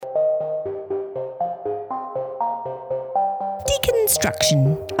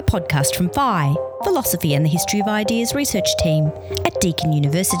Deconstruction, a podcast from PHI, Philosophy and the History of Ideas research team at Deakin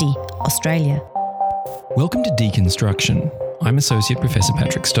University, Australia. Welcome to Deconstruction. I'm Associate Professor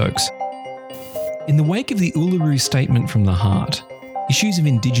Patrick Stokes. In the wake of the Uluru Statement from the Heart, issues of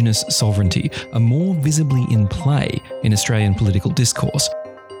indigenous sovereignty are more visibly in play in Australian political discourse.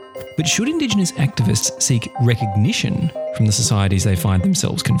 But should indigenous activists seek recognition from the societies they find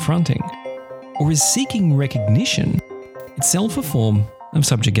themselves confronting? Or is seeking recognition itself a form of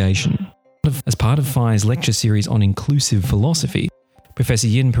subjugation? As part of PHI's lecture series on inclusive philosophy, Professor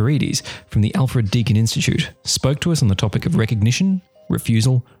Yin Paradies from the Alfred Deakin Institute spoke to us on the topic of recognition,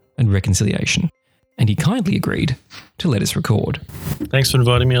 refusal, and reconciliation. And he kindly agreed to let us record. Thanks for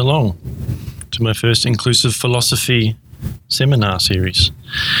inviting me along to my first inclusive philosophy seminar series.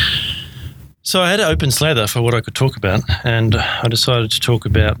 So I had an open slather for what I could talk about, and I decided to talk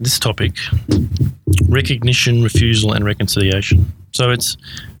about this topic: recognition, refusal, and reconciliation. So it's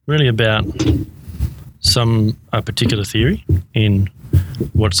really about a particular theory in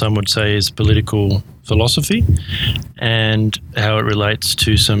what some would say is political philosophy, and how it relates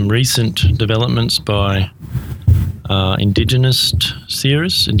to some recent developments by indigenous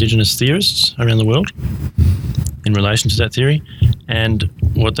theorists around the world in relation to that theory, and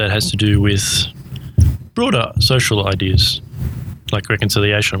what that has to do with broader social ideas like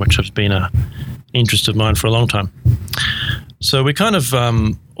reconciliation, which has been an interest of mine for a long time. So we're kind of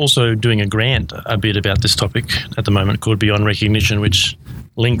also doing a grant a bit about this topic at the moment called Beyond Recognition, which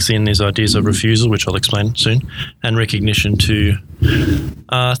links in these ideas of refusal, which I'll explain soon, and recognition to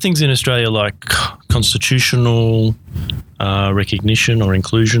things in Australia like constitutional recognition or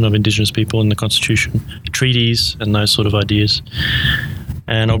inclusion of Indigenous people in the Constitution, treaties and those sort of ideas.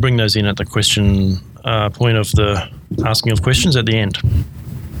 And I'll bring those in at the question point of the asking of questions at the end.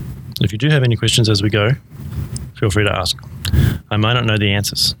 If you do have any questions as we go, feel free to ask. I might not know the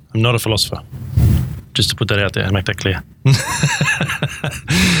answers. I'm not a philosopher. Just to put that out there and make that clear.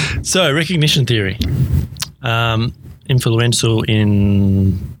 So, recognition theory. Influential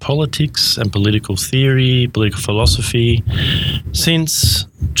in politics and political theory, political philosophy, since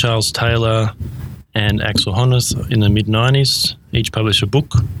Charles Taylor and Axel Honneth in the mid-90s. Each published a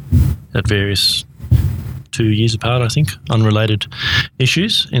book at various 2 years apart, I think, unrelated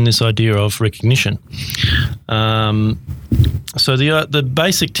issues in this idea of recognition. So the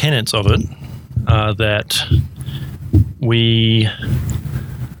basic tenets of it are that we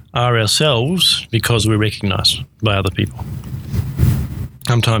are ourselves because we're recognised by other people.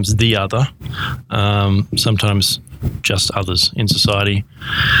 Sometimes the other, sometimes just others in society.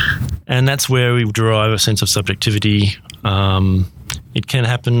 And that's where we derive a sense of subjectivity. It can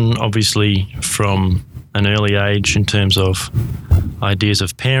happen, obviously, from an early age in terms of ideas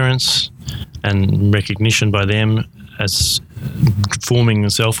of parents and recognition by them as forming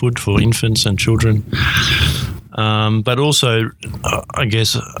selfhood for infants and children. But also, I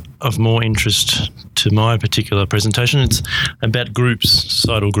guess, of more interest to my particular presentation, it's about groups,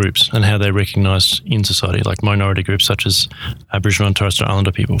 societal groups, and how they're recognised in society, like minority groups such as Aboriginal and Torres Strait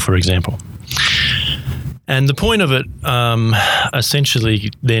Islander people, for example. And the point of it essentially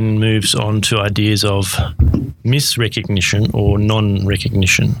then moves on to ideas of misrecognition or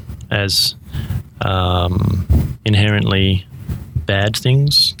non-recognition as inherently bad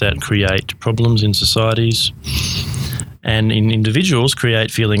things that create problems in societies, and in individuals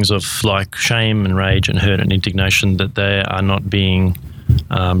create feelings of like shame and rage and hurt and indignation that they are not being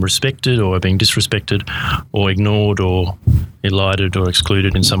respected or are being disrespected or ignored or elided or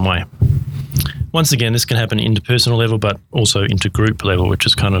excluded in some way. Once again, this can happen at interpersonal level, but also intergroup level, which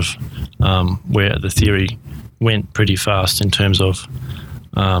is kind of where the theory went pretty fast in terms of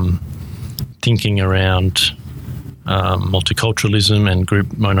thinking around multiculturalism and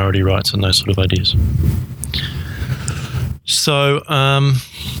group minority rights and those sort of ideas. So,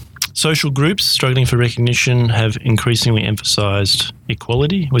 social groups struggling for recognition have increasingly emphasised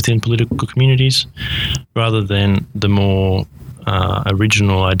equality within political communities rather than the more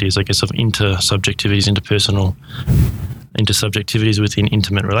original ideas, I guess, of intersubjectivities, intersubjectivities within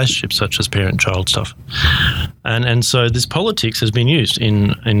intimate relationships, such as parent-child stuff. And so this politics has been used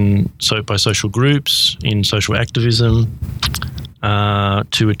by social groups, in social activism,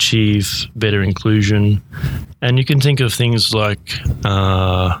 to achieve better inclusion. And you can think of things like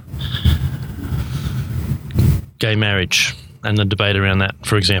gay marriage and the debate around that,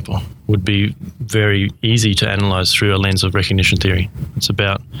 for example, would be very easy to analyse through a lens of recognition theory. It's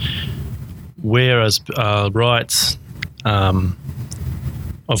about whereas rights of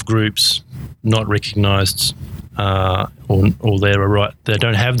groups not recognised or they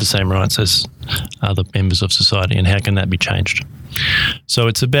don't have the same rights as other members of society, and how can that be changed? So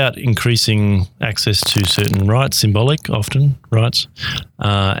it's about increasing access to certain rights, symbolic often rights,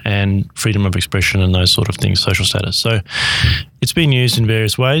 and freedom of expression and those sort of things, social status. So it's been used in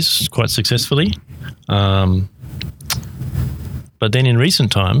various ways quite successfully. But then in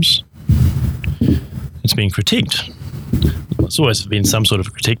recent times, it's been critiqued. It's always been some sort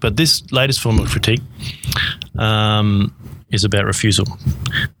of critique, but this latest form of critique is about refusal.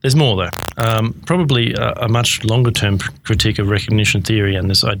 There's more though. Probably a much longer term critique of recognition theory and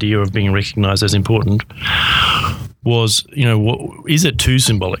this idea of being recognised as important was, is it too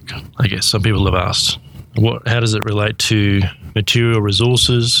symbolic? I guess some people have asked. How does it relate to material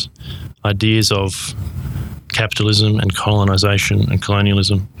resources, ideas of capitalism and colonisation and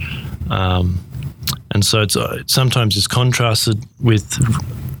colonialism? And so it's sometimes it's contrasted with,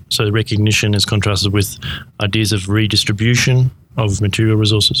 so recognition is contrasted with ideas of redistribution of material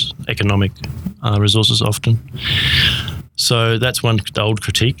resources, economic resources often. So that's one old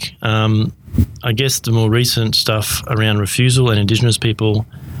critique. I guess the more recent stuff around refusal and indigenous people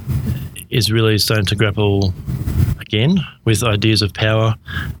is really starting to grapple again with ideas of power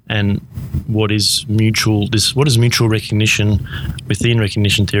and what is mutual recognition within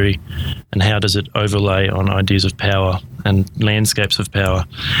recognition theory, and how does it overlay on ideas of power and landscapes of power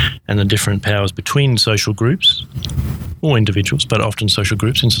and the different powers between social groups or individuals, but often social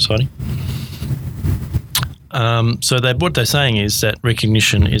groups in society. So what they're saying is that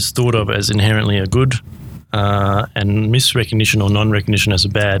recognition is thought of as inherently a good and misrecognition or non-recognition as a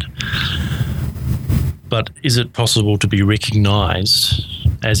bad. But is it possible to be recognised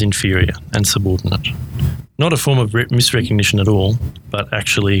as inferior and subordinate? Not a form of misrecognition at all, but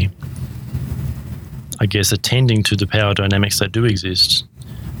actually, I guess, attending to the power dynamics that do exist.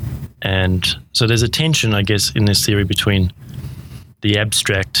 And so there's a tension, I guess, in this theory between the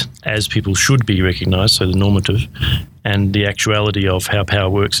abstract as people should be recognised, so the normative, and the actuality of how power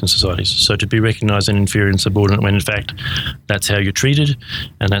works in societies. So to be recognised as inferior and subordinate when in fact that's how you're treated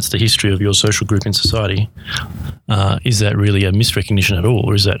and that's the history of your social group in society, is that really a misrecognition at all,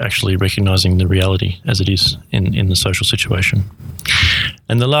 or is that actually recognising the reality as it is in the social situation?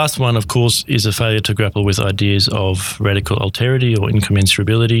 And the last one, of course, is a failure to grapple with ideas of radical alterity or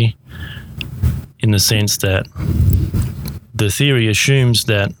incommensurability, in the sense that the theory assumes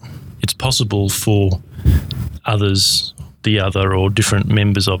that it's possible for others, the other, or different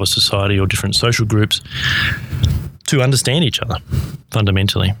members of a society or different social groups to understand each other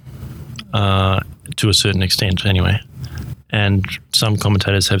fundamentally, to a certain extent anyway. And some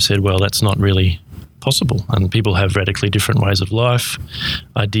commentators have said, well, that's not really possible. And people have radically different ways of life,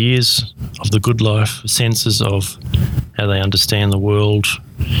 ideas of the good life, senses of how they understand the world,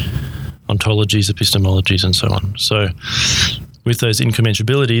 ontologies, epistemologies, and so on. So with those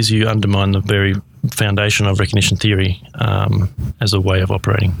incommensurabilities, you undermine the very foundation of recognition theory as a way of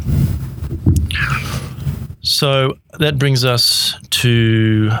operating. So that brings us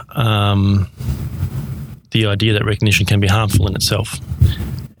to the idea that recognition can be harmful in itself.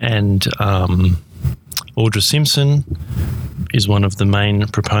 And Audra Simpson is one of the main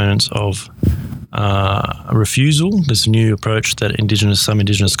proponents of refusal, this new approach that some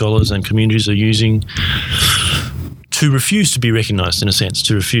Indigenous scholars and communities are using to refuse to be recognised, in a sense,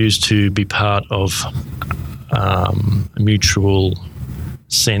 to refuse to be part of a mutual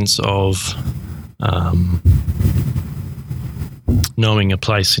sense of knowing a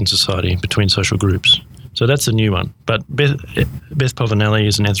place in society between social groups. So that's a new one. But Beth Povinelli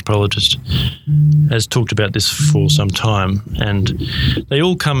is an anthropologist, has talked about this for some time, and they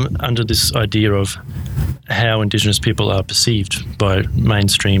all come under this idea of how Indigenous people are perceived by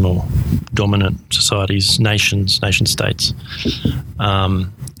mainstream or dominant societies, nation states.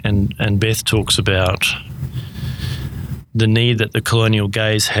 And Beth talks about the need that the colonial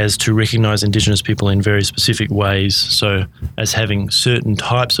gaze has to recognise Indigenous people in very specific ways, so as having certain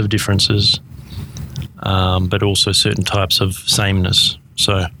types of differences, but also certain types of sameness.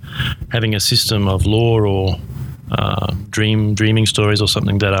 So having a system of law or dreaming stories or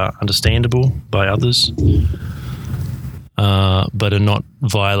something that are understandable by others, but are not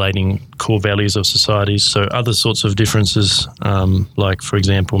violating core values of societies. So other sorts of differences, like, for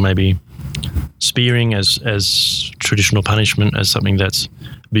example, maybe spearing as traditional punishment, as something that's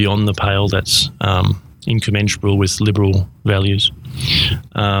beyond the pale, that's incommensurable with liberal values,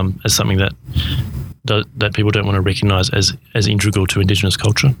 as something that people don't want to recognise as integral to Indigenous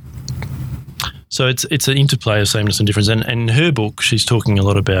culture. So it's an interplay of sameness and difference. And in her book, she's talking a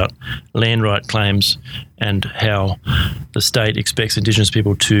lot about land right claims and how the state expects Indigenous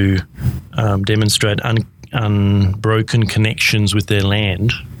people to demonstrate unbroken connections with their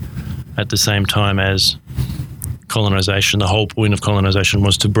land at the same time as colonisation, the whole point of colonisation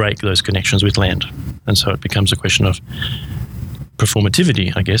was to break those connections with land. And so it becomes a question of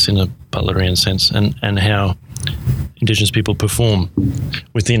performativity, I guess, in a Butlerian sense, and how Indigenous people perform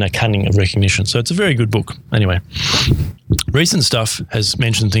within a cunning of recognition. So it's a very good book. Anyway, recent stuff has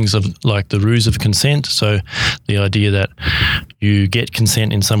mentioned things like the ruse of consent. So the idea that you get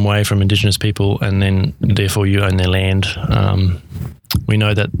consent in some way from Indigenous people and then therefore you own their land. We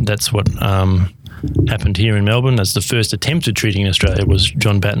know that that's what happened here in Melbourne. As the first attempted treaty in Australia was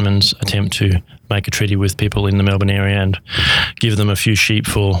John Batman's attempt to make a treaty with people in the Melbourne area and give them a few sheep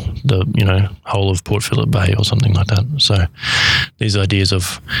for the, whole of Port Phillip Bay or something like that. So these ideas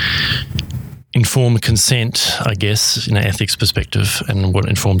of informed consent, I guess, in an ethics perspective, and what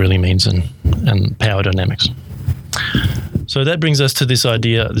informed really means, and power dynamics. So that brings us to this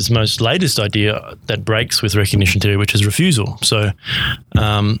idea, this most latest idea that breaks with recognition theory, which is refusal. So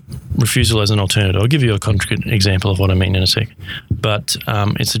refusal as an alternative. I'll give you a concrete example of what I mean in a sec. But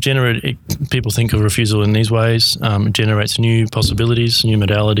people think of refusal in these ways. It generates new possibilities, new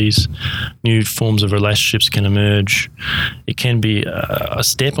modalities, new forms of relationships can emerge. It can be a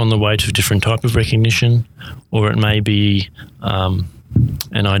step on the way to a different type of recognition, or it may be an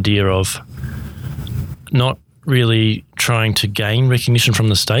idea of not really trying to gain recognition from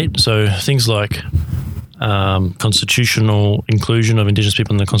the state. So things like constitutional inclusion of Indigenous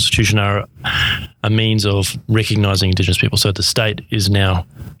people in the Constitution are a means of recognising Indigenous people. So the state is now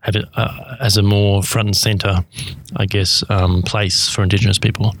as a more front and centre, I guess, place for Indigenous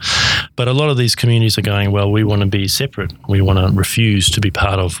people. But a lot of these communities are going, well, we want to be separate. We want to refuse to be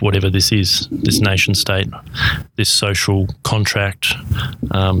part of whatever this is, this nation state, this social contract,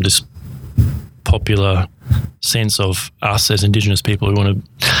 this popular sense of us as Indigenous people. We want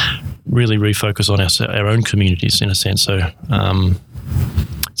to really refocus on our own communities in a sense. So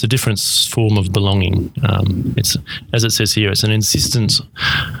it's a different form of belonging. It's, as it says here, it's an insistence,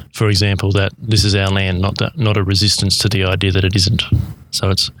 for example, that this is our land, not a resistance to the idea that it isn't. So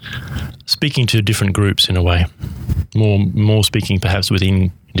it's speaking to different groups in a way, more speaking perhaps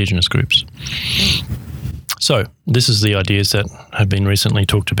within Indigenous groups. So this is the ideas that have been recently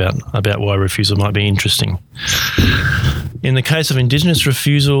talked about why refusal might be interesting. In the case of Indigenous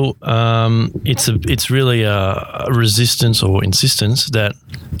refusal, it's really a resistance or insistence that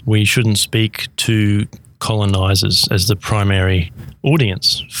we shouldn't speak to colonisers as the primary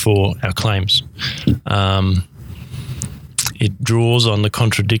audience for our claims. It draws on the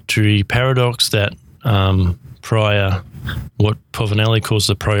contradictory paradox that what Povinelli calls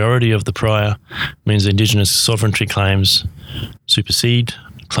the priority of the prior means Indigenous sovereignty claims supersede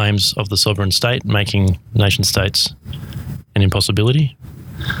claims of the sovereign state, making nation states an impossibility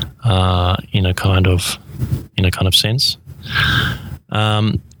in a kind of sense,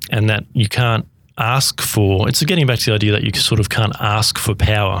 and that you can't ask for. It's getting back to the idea that you sort of can't ask for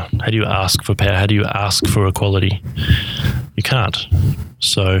power. How do you ask for power? How do you ask for equality? You can't.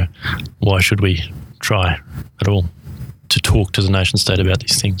 So why should we try at all to talk to the nation state about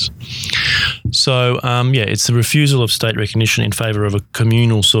these things? So, it's the refusal of state recognition in favour of a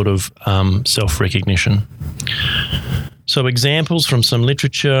communal sort of self-recognition. So examples from some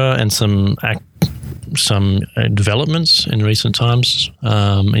literature and some developments in recent times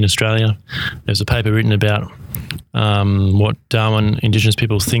in Australia. There's a paper written about what Darwin Indigenous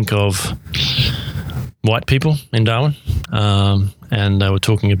people think of white people in Darwin, and they were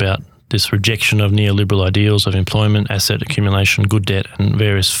talking about this rejection of neoliberal ideals of employment, asset accumulation, good debt, and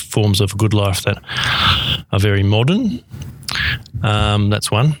various forms of good life that are very modern.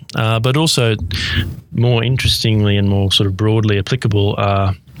 That's one. But also, more interestingly and more sort of broadly applicable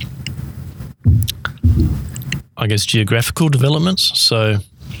are, I guess, geographical developments. So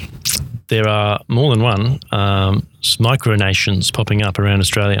there are more than one micronations popping up around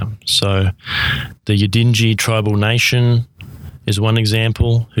Australia. So the Yidinji tribal nation is one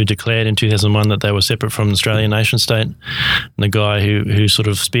example, who declared in 2001 that they were separate from the Australian nation state. And the guy who sort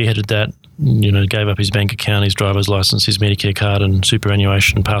of spearheaded that, gave up his bank account, his driver's license, his Medicare card and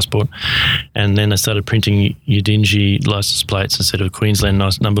superannuation passport. And then they started printing Yidinji license plates instead of Queensland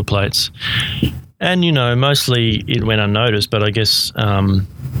number plates. And, mostly it went unnoticed, but I guess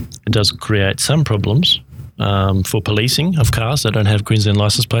it does create some problems for policing of cars that don't have Queensland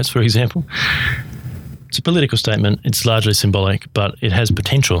license plates, for example. It's a political statement. It's largely symbolic, but it has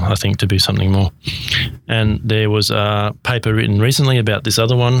potential, I think, to be something more. And there was a paper written recently about this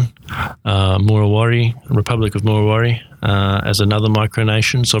other one, Murawari, Republic of Murawari, as another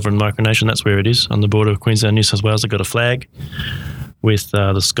micronation, sovereign micronation. That's where it is, on the border of Queensland and New South Wales. They've got a flag with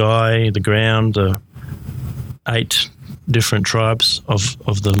the sky, the ground, the 8 different tribes of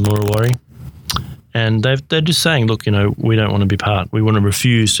the Murawari. And they're just saying, look, we don't want to be we want to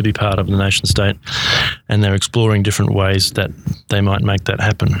refuse to be part of the nation state. And they're exploring different ways that they might make that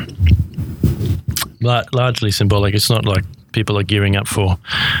happen. But largely symbolic. It's not like people are gearing up for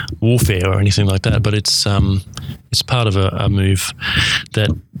warfare or anything like that, but it's part of a move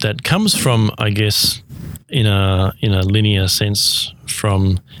that comes from, I guess, in a linear sense,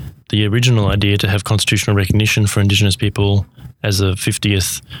 from the original idea to have constitutional recognition for Indigenous people as the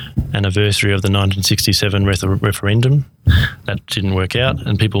 50th anniversary of the 1967 referendum. That didn't work out,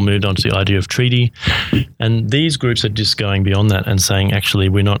 and people moved on to the idea of treaty. And these groups are just going beyond that and saying, actually,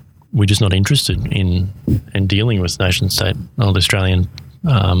 we're just not interested in dealing with nation state or the Australian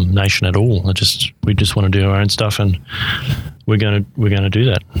nation at all. We just want to do our own stuff, and we're going to do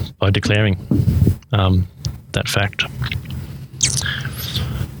that by declaring that fact.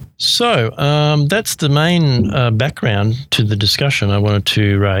 So that's the main background to the discussion I wanted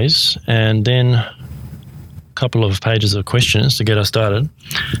to raise, and then a couple of pages of questions to get us started.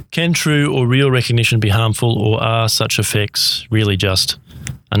 Can true or real recognition be harmful, or are such effects really just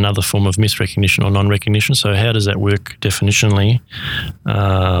another form of misrecognition or non-recognition? So how does that work definitionally?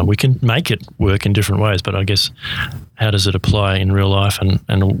 We can make it work in different ways, but I guess how does it apply in real life,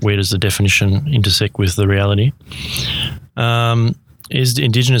 and where does the definition intersect with the reality? Is the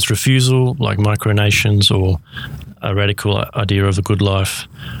indigenous refusal, like micronations or a radical idea of a good life,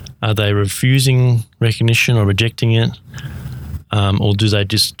 are they refusing recognition or rejecting it? Or do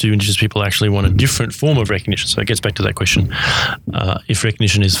Indigenous people actually want a different form of recognition? So it gets back to that question. If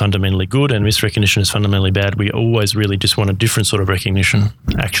recognition is fundamentally good and misrecognition is fundamentally bad, we always really just want a different sort of recognition,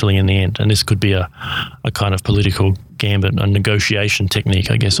 actually, in the end. And this could be a kind of political gambit, a negotiation technique,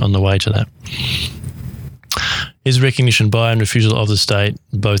 I guess, on the way to that. Is recognition by and refusal of the state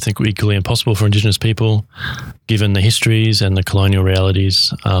both equally impossible for Indigenous people, given the histories and the colonial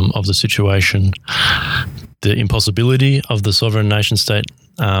realities of the situation? The impossibility of the sovereign nation state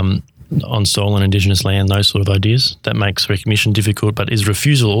on stolen Indigenous land, those sort of ideas, that makes recognition difficult. But is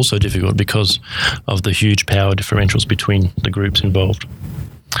refusal also difficult because of the huge power differentials between the groups involved?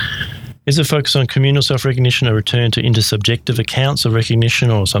 Is the focus on communal self-recognition a return to intersubjective accounts of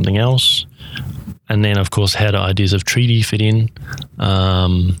recognition or something else? And then, of course, how do ideas of treaty fit in?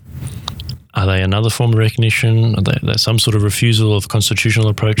 Are they another form of recognition? Are they some sort of refusal of constitutional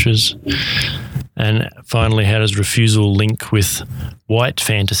approaches? And finally, how does refusal link with white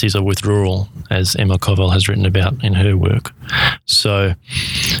fantasies of withdrawal, as Emma Covell has written about in her work? So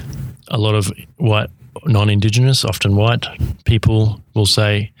a lot of white, non-Indigenous, often white people will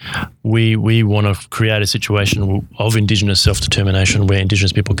say, we want to create a situation of Indigenous self-determination where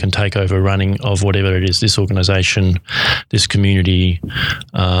Indigenous people can take over running of whatever it is, this organisation, this community,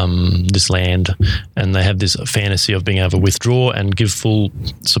 this land, and they have this fantasy of being able to withdraw and give full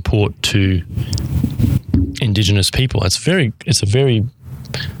support to Indigenous people. It's a very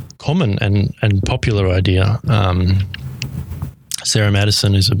common and popular idea. Sarah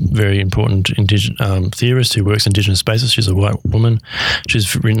Madison is a very important theorist who works in Indigenous spaces. She's a white woman.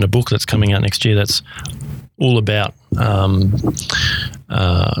 She's written a book that's coming out next year that's all about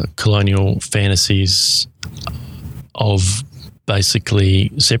colonial fantasies of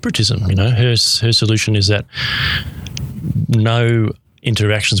basically separatism. Her solution is that no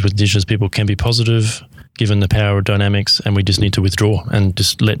interactions with Indigenous people can be positive, given the power of dynamics, and we just need to withdraw and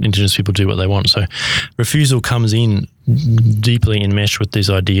just let Indigenous people do what they want. So refusal comes in deeply enmeshed with these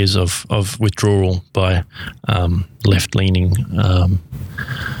ideas of withdrawal by left-leaning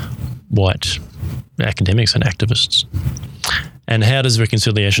white academics and activists. And how does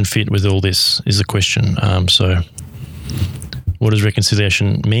reconciliation fit with all this is the question. So what does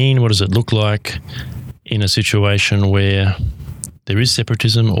reconciliation mean? What does it look like in a situation where there is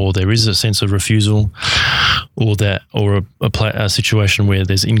separatism, or there is a sense of refusal, or a situation where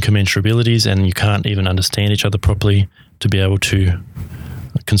there's incommensurabilities and you can't even understand each other properly to be able to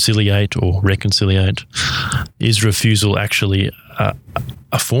conciliate or reconciliate? Is refusal actually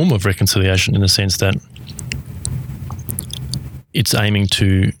a form of reconciliation in the sense that it's aiming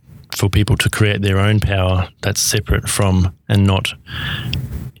for people to create their own power that's separate from and not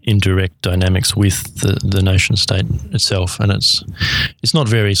in direct dynamics with the nation state itself? And it's not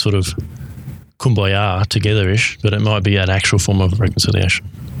very sort of kumbaya together-ish, but it might be an actual form of reconciliation.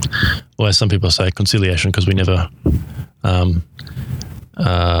 Or as some people say, conciliation, because we never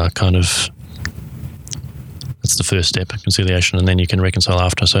that's the first step, conciliation, and then you can reconcile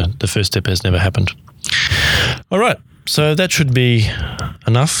after. So the first step has never happened. All right, so that should be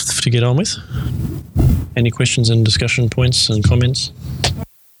enough to get on with. Any questions and discussion points and comments?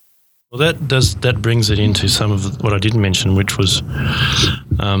 Well, that brings it into some of what I didn't mention, which was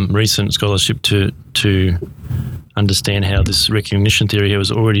recent scholarship to understand how this recognition theory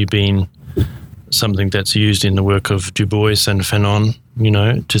has already been something that's used in the work of Du Bois and Fanon,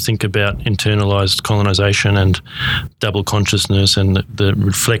 to think about internalized colonization and double consciousness and the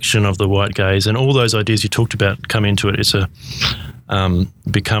reflection of the white gaze, and all those ideas you talked about come into it. It's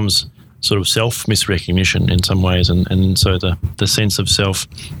becomes sort of self-misrecognition in some ways, and so the sense of self,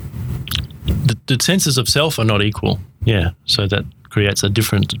 the senses of self are not equal. Yeah, so that creates a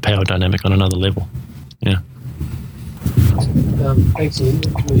different power dynamic on another level. Yeah. Thanks, Ian.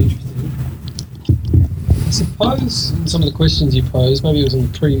 That's really interesting. I suppose some of the questions you posed, maybe it was in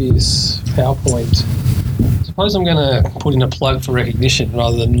the previous PowerPoint. Suppose I'm going to put in a plug for recognition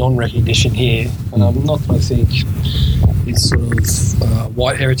rather than non-recognition here. Not that I think this sort of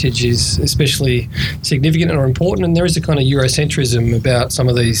white heritage is especially significant or important, and there is a kind of Eurocentrism about some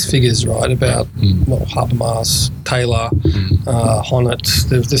of these figures, right? About Habermas, Taylor, Honneth.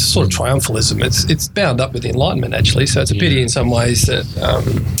 There's this sort of triumphalism. It's bound up with the Enlightenment, actually. So it's a pity in some ways that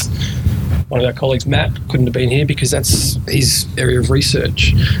one of our colleagues, Matt, couldn't have been here because that's his area of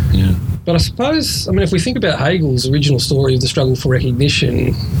research. Yeah. But I suppose, if we think about Hegel's original story of the struggle for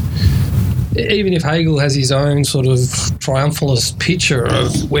recognition, even if Hegel has his own sort of triumphalist picture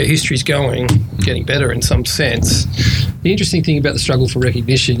of where history's going, getting better in some sense, the interesting thing about the struggle for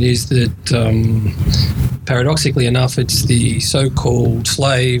recognition is that, paradoxically enough, it's the so-called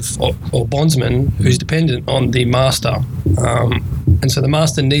slave or bondsman who's dependent on the master. And so the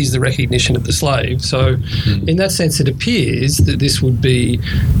master needs the recognition of the slave. So in that sense, it appears that this would be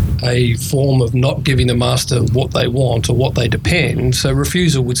a form of not giving the master what they want or what they depend. So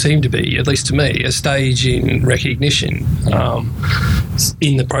refusal would seem to be, at least to me, a stage in recognition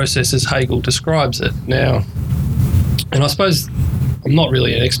in the process as Hegel describes it. Now, and I suppose I'm not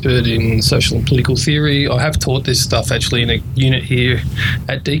really an expert in social and political theory. I have taught this stuff actually in a unit here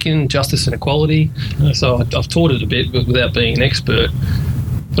at Deakin, Justice and Equality. So I've taught it a bit, but without being an expert.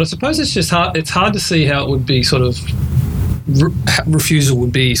 But I suppose it's just hard. It's hard to see how it would be sort of refusal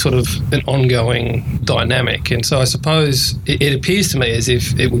would be sort of an ongoing dynamic. And so I suppose it appears to me as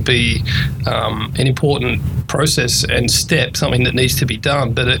if it would be an important process and step, something that needs to be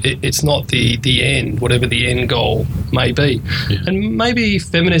done, but it's not the end, whatever the end goal may be. Yeah. And maybe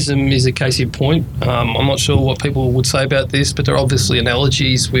feminism is a case in point. I'm not sure what people would say about this, but there are obviously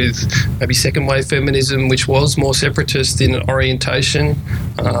analogies with maybe second wave feminism, which was more separatist in orientation.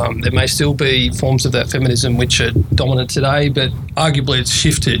 There may still be forms of that feminism which are dominant today, but arguably it's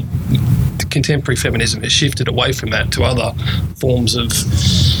shifted. The contemporary feminism has shifted away from that to other forms of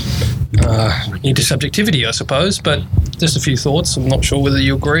intersubjectivity, I suppose. But just a few thoughts. I'm not sure whether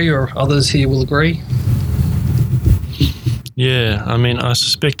you agree or others here will agree. Yeah, I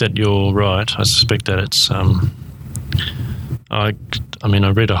suspect that you're right. I suspect that it's I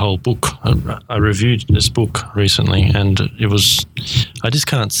read a whole book. I reviewed this book recently, and I just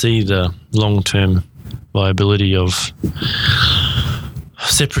can't see the long-term viability of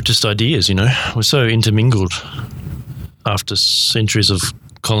separatist ideas. We're so intermingled after centuries of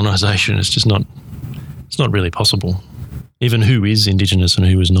colonization. It's just not really possible. Even who is indigenous and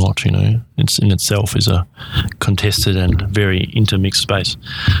who is not, it's in itself is a contested and very intermixed space.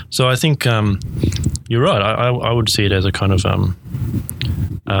 So I think you're right. I would see it as a kind of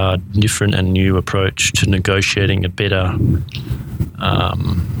different and new approach to negotiating a better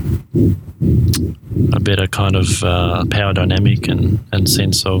kind of power dynamic and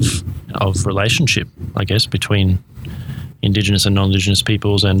sense of relationship, I guess, between indigenous and non-indigenous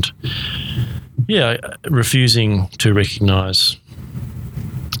peoples, and refusing to recognise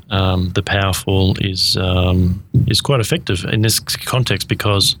the powerful is quite effective in this context,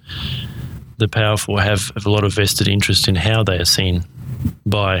 because the powerful have a lot of vested interest in how they are seen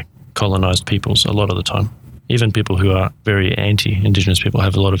by colonised peoples a lot of the time. Even people who are very anti-indigenous people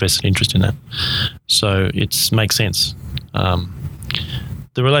have a lot of vested interest in that. So it makes sense.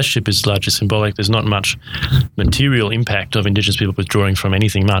 The relationship is largely symbolic. There's not much material impact of indigenous people withdrawing from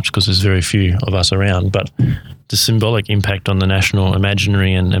anything much, because there's very few of us around. But the symbolic impact on the national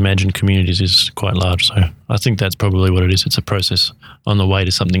imaginary and imagined communities is quite large. So I think that's probably what it is. It's a process on the way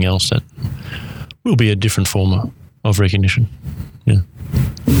to something else that will be a different form of recognition. Yeah.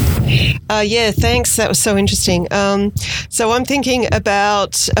 Thanks. That was so interesting. So I'm thinking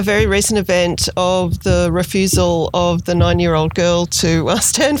about a very recent event of the refusal of the 9-year-old girl to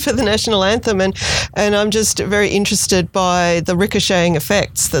stand for the national anthem, and I'm just very interested by the ricocheting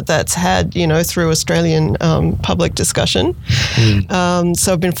effects that's had, through Australian public discussion.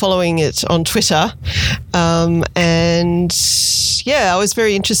 So I've been following it on Twitter, and I was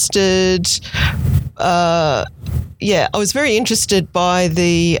very interested. I was very interested by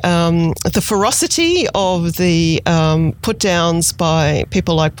the ferocity of the put downs by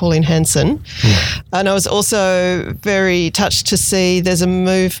people like Pauline Hanson, and I was also very touched to see there's a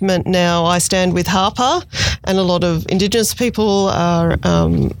movement now. I Stand with Harper, and a lot of Indigenous people are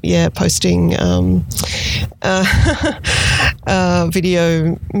posting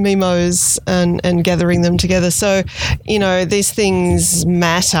video memos and gathering them together. So these things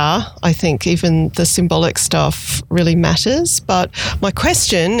matter. I think even the symbolic stuff really matters. But my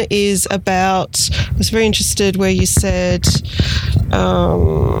question is about, I was very interested where you said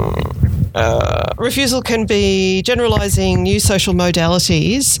refusal can be generalizing new social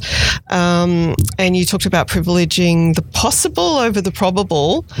modalities, and you talked about privileging the possible over the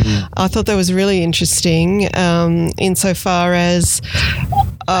probable. I thought that was really interesting insofar as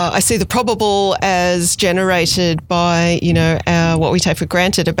I see the probable as generated by, what we take for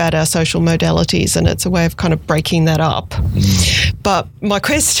granted about our social modalities, and it's a way of kind of breaking that up. But my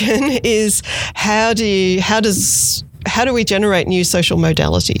question is, how do we generate new social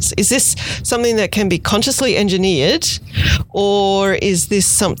modalities? Is this something that can be consciously engineered, or is this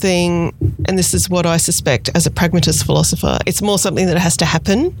something, and this is what I suspect as a pragmatist philosopher, it's more something that has to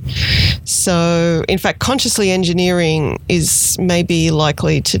happen? So, in fact, consciously engineering is maybe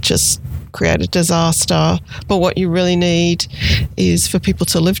likely to just create a disaster, but what you really need is for people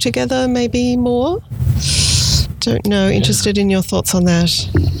to live together maybe more? Don't know. Interested in your thoughts on that.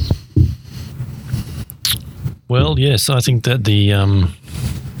 Well, yes, I think that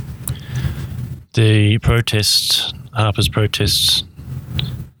the protests, Harper's protests,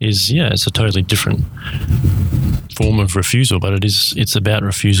 it's a totally different form of refusal, but it's about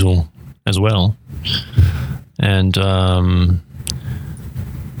refusal as well. And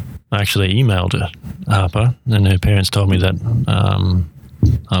I actually emailed Harper, and her parents told me that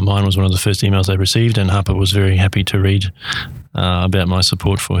mine was one of the first emails they received, and Harper was very happy to read about my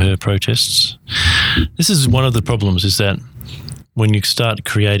support for her protests. This is one of the problems, is that when you start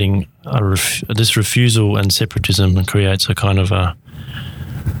creating this refusal and separatism, creates a kind of a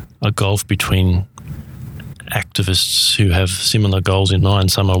gulf between activists who have similar goals in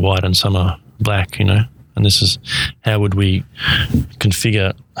mind. Some are white and some are black, And this is how would we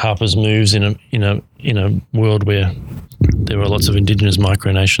configure Harper's moves in a world where there were lots of Indigenous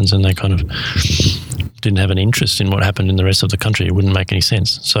micronations and they kind of didn't have an interest in what happened in the rest of the country. It wouldn't make any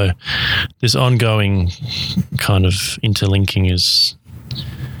sense. So this ongoing kind of interlinking is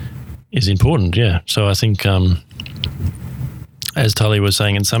important, yeah. So I think, as Tully was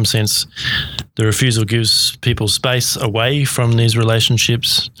saying, in some sense, the refusal gives people space away from these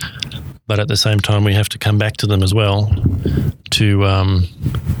relationships, but at the same time we have to come back to them as well to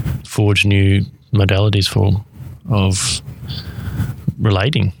forge new modalities of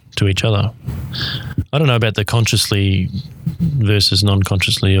relating to each other. I don't know about the consciously versus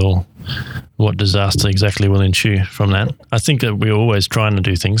non-consciously, or what disaster exactly will ensue from that. I think that we're always trying to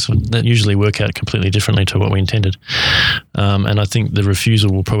do things that usually work out completely differently to what we intended. And I think the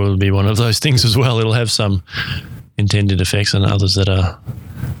refusal will probably be one of those things as well. It'll have some intended effects and others that are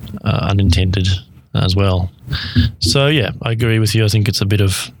unintended as well. So yeah, I agree with you. I think it's a bit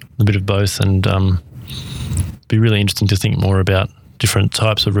of both, and be really interesting to think more about different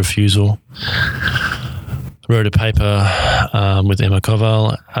types of refusal. I wrote a paper with Emma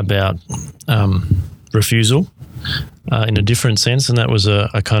Koval about refusal in a different sense, and that was a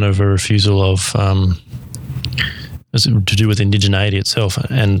kind of a refusal of to do with indigeneity itself,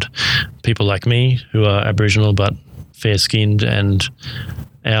 and people like me who are Aboriginal but fair-skinned, and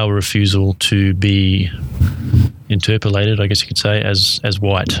our refusal to be interpolated, I guess you could say, as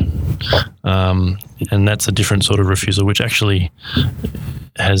white. And that's a different sort of refusal, which actually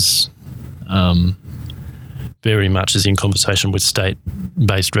has very much is in conversation with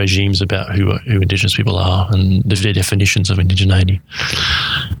state-based regimes about who Indigenous people are and their definitions of indigeneity.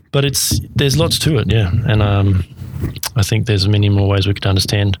 But there's lots to it, yeah. And I think there's many more ways we could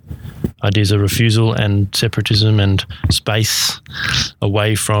understand ideas of refusal and separatism and space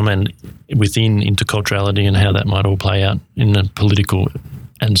away from and within interculturality, and how that might all play out in the political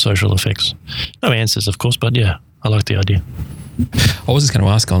and social effects. No answers, of course, but yeah, I like the idea. I was just going to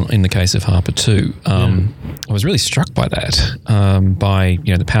ask in the case of Harper too. I was really struck by that, by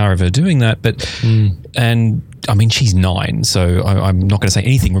the power of her doing that, but and I mean, she's 9, so I'm not going to say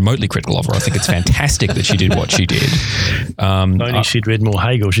anything remotely critical of her. I think it's fantastic that she did what she did. If only she'd read more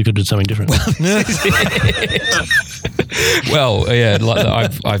Hegel, she could have done something different. Well, yeah, like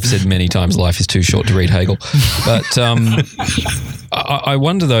I've said many times, life is too short to read Hegel. But I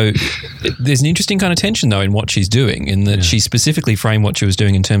wonder, though, there's an interesting kind of tension, though, in what she's doing, in that she specifically framed what she was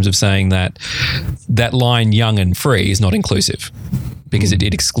doing in terms of saying that line "young and free" is not inclusive, because it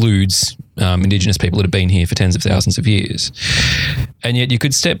excludes Indigenous people that have been here for tens of thousands of years. And yet you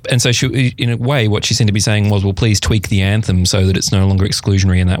could and so she, in a way, what she seemed to be saying was, well, please tweak the anthem so that it's no longer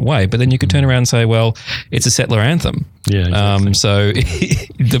exclusionary in that way. But then you could turn around and say, well, it's a settler anthem. Yeah, exactly. So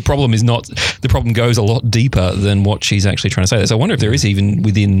the problem goes a lot deeper than what she's actually trying to say there. So I wonder if there is, even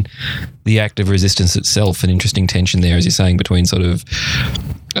within the act of resistance itself, an interesting tension there, as you're saying, between sort of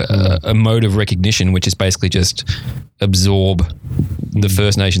a mode of recognition, which is basically just absorb the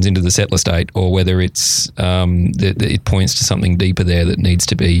First Nations into the settler state, or whether it's it points to something deeper there that needs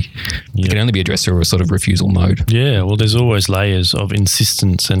to be, can only be addressed through a sort of refusal mode. Yeah, well, there's always layers of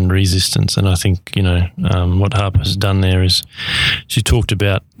insistence and resistance, and I think what Harper's done there is she talked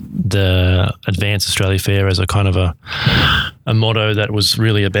about the Advance Australia Fair as a kind of a motto that was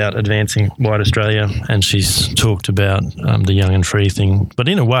really about advancing white Australia, and she's talked about the young and free thing. But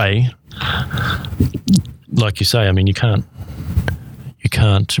in a way, like you say, I mean, you can't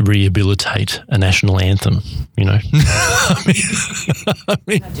rehabilitate a national anthem, How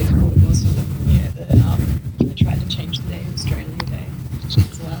difficult it was for them, they tried to change the day of Australia Day as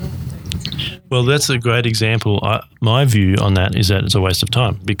well. Well, that's a great example. My view on that is that it's a waste of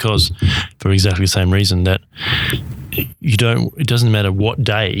time, because for exactly the same reason that it doesn't matter what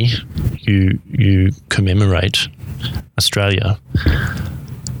day you commemorate Australia,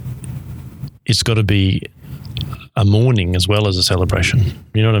 it's got to be a mourning as well as a celebration.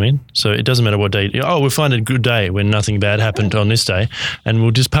 You know what I mean? So it doesn't matter what day. We'll find a good day when nothing bad happened on this day and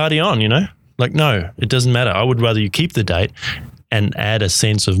we'll just party on, Like, no, it doesn't matter. I would rather you keep the date and add a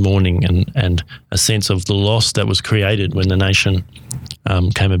sense of mourning and a sense of the loss that was created when the nation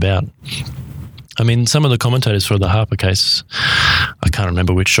came about. I mean, some of the commentators for the Harper case, I can't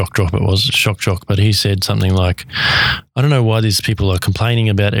remember which shock jock it was, but he said something like, I don't know why these people are complaining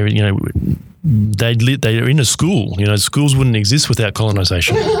about everything, they're in a school. Schools wouldn't exist without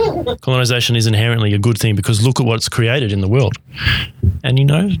colonisation. Colonisation is inherently a good thing because look at what's created in the world. And,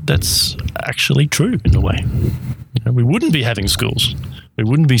 that's actually true in a way. We wouldn't be having schools. We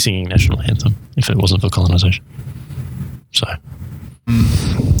wouldn't be singing national anthem if it wasn't for colonisation. So...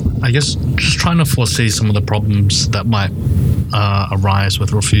 I guess just trying to foresee some of the problems that might arise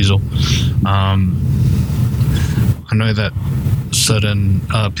with refusal. I know that certain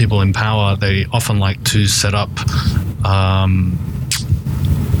people in power, they often like to set up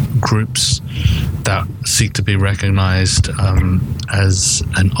groups that seek to be recognized as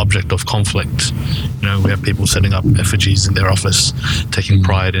an object of conflict. We have people setting up effigies in their office, taking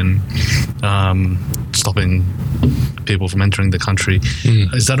pride in stopping people from entering the country.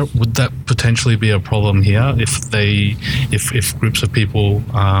 Would that potentially be a problem here if groups of people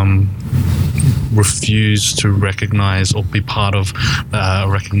refuse to recognize or be part of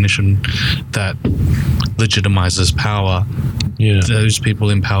recognition that legitimizes power? Those people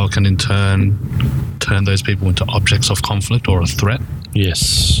in power can in turn those people into objects of conflict or a threat?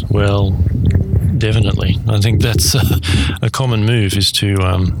 Yes, well, definitely. I think that's a common move, is to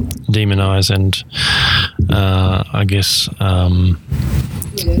demonize and I guess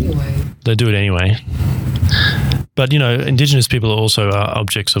they do it anyway. But, Indigenous people are also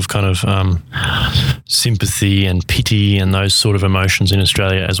objects of kind of sympathy and pity and those sort of emotions in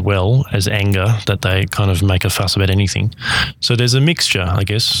Australia, as well as anger, that they kind of make a fuss about anything. So there's a mixture, I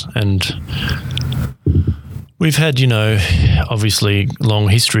guess. And we've had, obviously long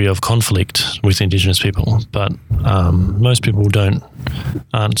history of conflict with Indigenous people, but most people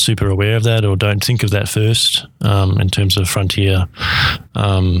aren't super aware of that or don't think of that first in terms of frontier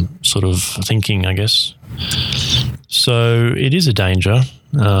sort of thinking, I guess. So it is a danger.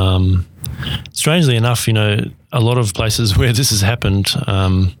 Strangely enough, a lot of places where this has happened,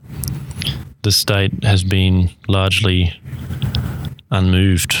 the state has been largely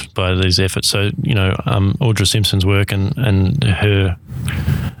unmoved by these efforts. So, Audra Simpson's work and her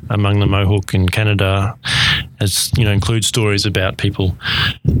among the Mohawk in Canada includes stories about people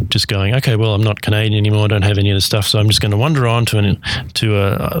just going, okay, well, I'm not Canadian anymore, I don't have any of the stuff, so I'm just going to wander on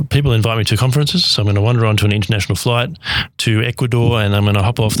to people invite me to conferences, so I'm going to wander on to an international flight to Ecuador and I'm going to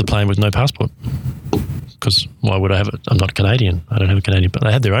hop off the plane with no passport. because why would I have it? I'm not Canadian. I don't have a Canadian, but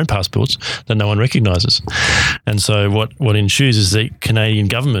they have their own passports that no one recognises. And so what ensues is the Canadian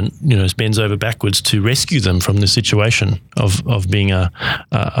government, bends over backwards to rescue them from the situation of being a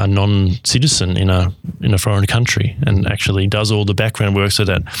non-citizen in a foreign country, and actually does all the background work so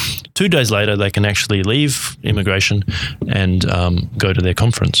that 2 days later they can actually leave immigration and go to their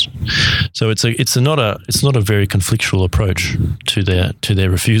conference. So it's not a very conflictual approach to their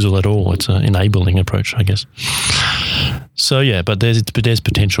refusal at all. It's an enabling approach, I guess. So yeah, but there's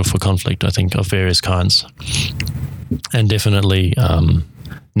potential for conflict, I think, of various kinds, and definitely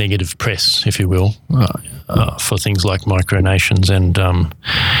negative press, if you will, for things like micronations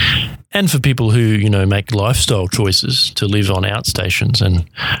and for people who make lifestyle choices to live on outstations and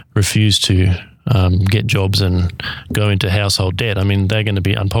refuse to get jobs and go into household debt. I mean, they're going to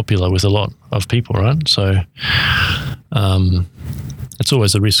be unpopular with a lot of people, right? So it's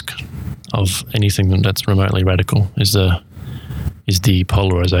always a risk of anything that's remotely radical is the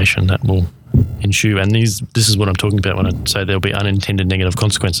polarization that will ensue. And this is what I'm talking about when I say there'll be unintended negative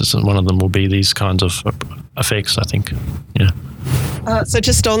consequences, and one of them will be these kinds of effects, I think. Yeah. So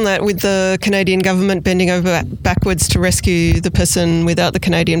just on that, with the Canadian government bending over backwards to rescue the person without the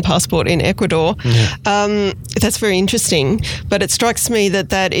Canadian passport in Ecuador, that's very interesting. But it strikes me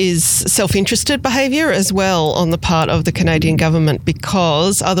that is self-interested behaviour as well on the part of the Canadian government,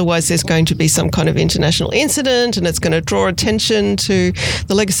 because otherwise there's going to be some kind of international incident and it's going to draw attention to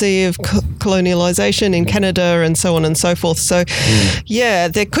the legacy of colonialisation in Canada and so on and so forth. So,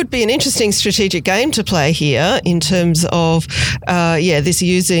 there could be an interesting strategic game to play here in terms of this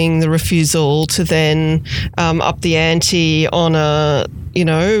using the refusal to then up the ante on a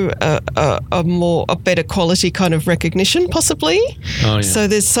better quality kind of recognition, possibly. Oh, yeah. So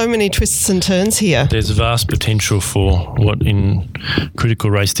there's so many twists and turns here. There's vast potential for what in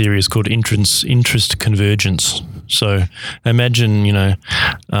critical race theory is called interest convergence. So imagine,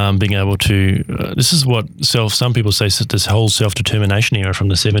 being able to. This is what some people say this whole self-determination era from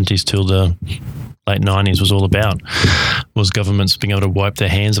the 70s till the late 90s was all about, was governments being able to wipe their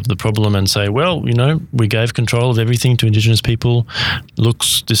hands of the problem and say, well, we gave control of everything to Indigenous people.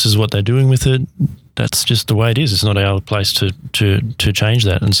 Looks, this is what they're doing with it. That's just the way it is. It's not our place to change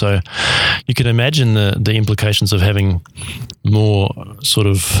that. And so you can imagine the implications of having more sort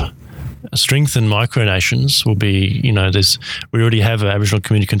of strengthened micronations will be, we already have an Aboriginal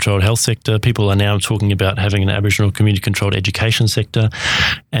community-controlled health sector. People are now talking about having an Aboriginal community-controlled education sector.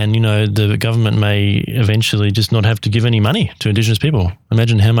 And, the government may eventually just not have to give any money to Indigenous people.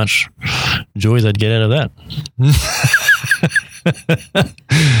 Imagine how much joy they'd get out of that.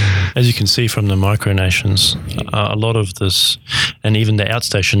 As you can see from the micronations, a lot of this, and even the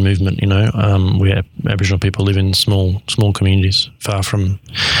outstation movement, where Aboriginal people live in small communities far from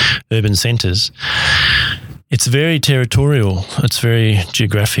urban centres, it's very territorial. It's very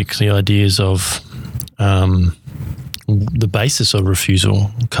geographic. The ideas of the basis of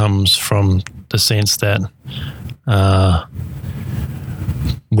refusal comes from the sense that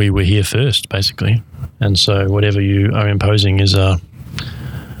we were here first, basically. And so whatever you are imposing is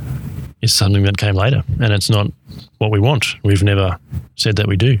something that came later, and it's not what we want. We've never said that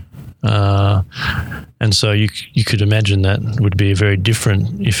we do. And so you could imagine that would be very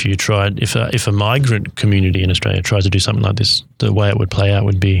different if you tried, if a migrant community in Australia tried to do something like this, the way it would play out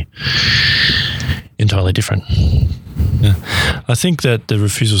would be entirely different. Yeah. I think that the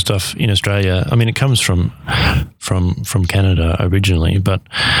refusal stuff in Australia, I mean, it comes from Canada originally, but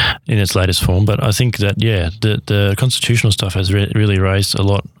in its latest form. But I think that, the constitutional stuff has really raised a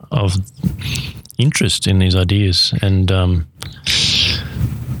lot of interest in these ideas, and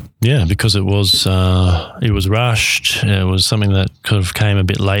because it was rushed. It was something that kind of came a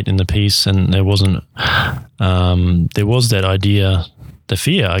bit late in the piece, and there was that idea, the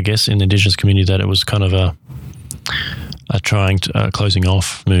fear, I guess, in the Indigenous community that it was kind of a closing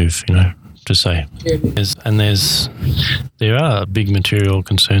off move, to say. There are big material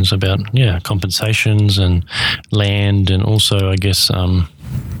concerns about compensations and land, and also I guess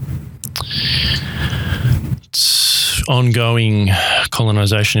ongoing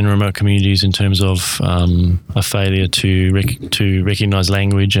colonisation in remote communities in terms of a failure to recognise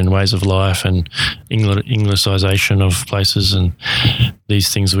language and ways of life, and Anglicisation of places, and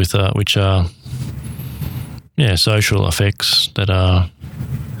these things which are social effects that are,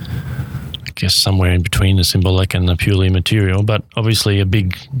 I guess, somewhere in between the symbolic and the purely material, but obviously a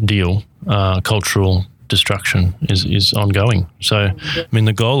big deal. Cultural destruction is ongoing. So, I mean,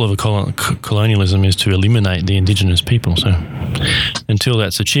 the goal of colonialism is to eliminate the Indigenous people. So, until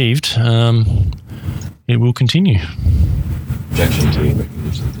that's achieved, it will continue. Objection to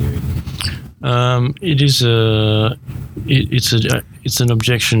recognition theory. It is it's an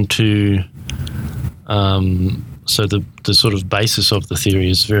objection to. So the sort of basis of the theory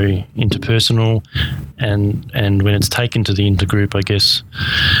is very interpersonal, and when it's taken to the intergroup, I guess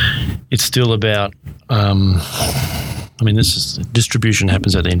it's still about. Distribution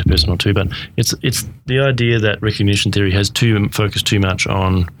happens at the interpersonal too, but it's the idea that recognition theory has focused too much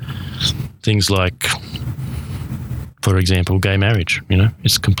on things like, for example, gay marriage.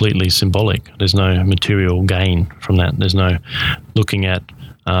 It's completely symbolic. There's no material gain from that. There's no looking at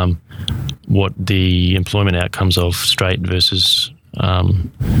what the employment outcomes of straight versus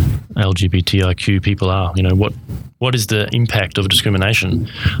LGBTIQ people are. What is the impact of discrimination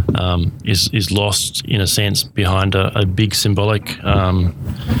is lost in a sense behind a big symbolic.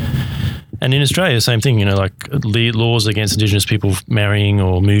 And in Australia, the same thing, like laws against Indigenous people marrying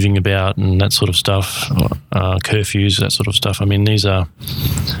or moving about and that sort of stuff, curfews, that sort of stuff. These are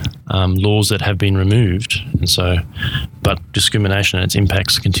laws that have been removed, but discrimination and its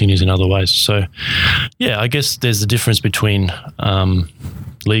impacts continues in other ways. So, yeah, I guess there's a difference between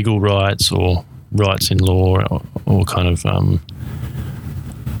legal rights or rights in law or kind of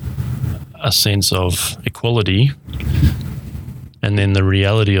a sense of equality, and then the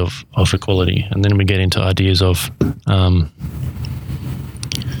reality of equality. And then we get into ideas of,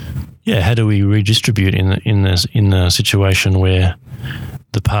 how do we redistribute in a situation where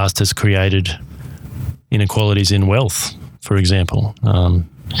the past has created inequalities in wealth, for example.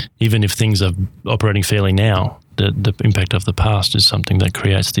 Even if things are operating fairly now, the impact of the past is something that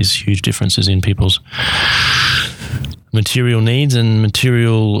creates these huge differences in people's material needs and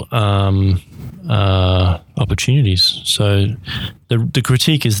material opportunities. So the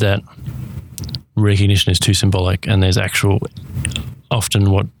critique is that recognition is too symbolic, and there's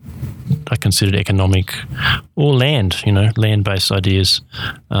often what I considered economic or land-based ideas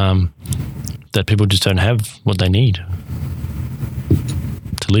that people just don't have what they need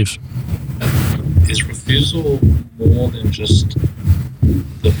to live. Is refusal more than just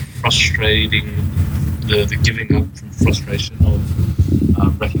the giving up from frustration of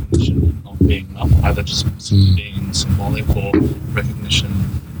recognition not being enough, either just being symbolic or recognition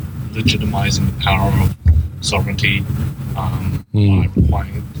legitimizing the power of sovereignty by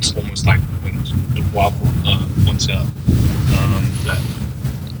requiring, it's almost like when Dubois points out that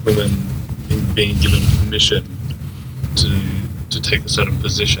women being given permission to take a certain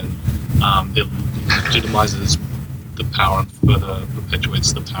position, it legitimizes the power and further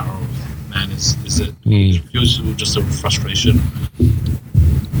perpetuates the power of man. Is it refusal just a frustration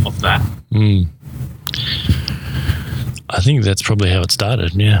of that? I think that's probably how it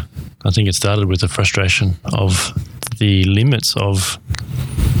started, yeah. I think it started with the frustration of the limits of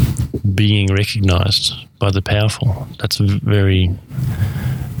being recognised by the powerful.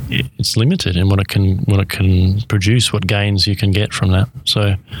 It's limited in what it can produce, what gains you can get from that.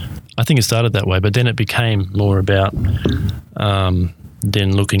 So I think it started that way, but then it became more about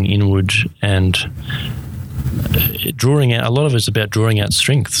then looking inward and drawing out. A lot of it's about drawing out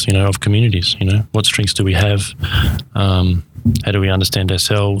strengths, of communities. What strengths do we have? How do we understand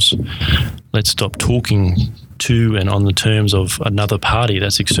ourselves? Let's stop talking to and on the terms of another party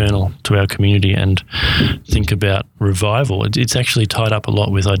that's external to our community and think about revival. It's actually tied up a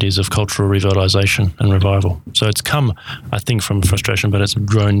lot with ideas of cultural revitalisation and revival. So it's come, I think, from frustration, but it's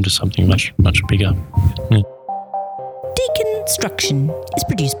grown into something much, much bigger. Yeah. Deconstruction is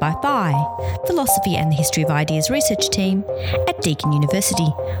produced by Phi, Philosophy and the History of Ideas research team at Deakin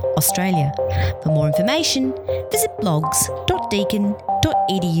University, Australia. For more information, visit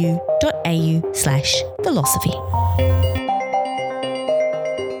blogs.deakin.edu.au/philosophy.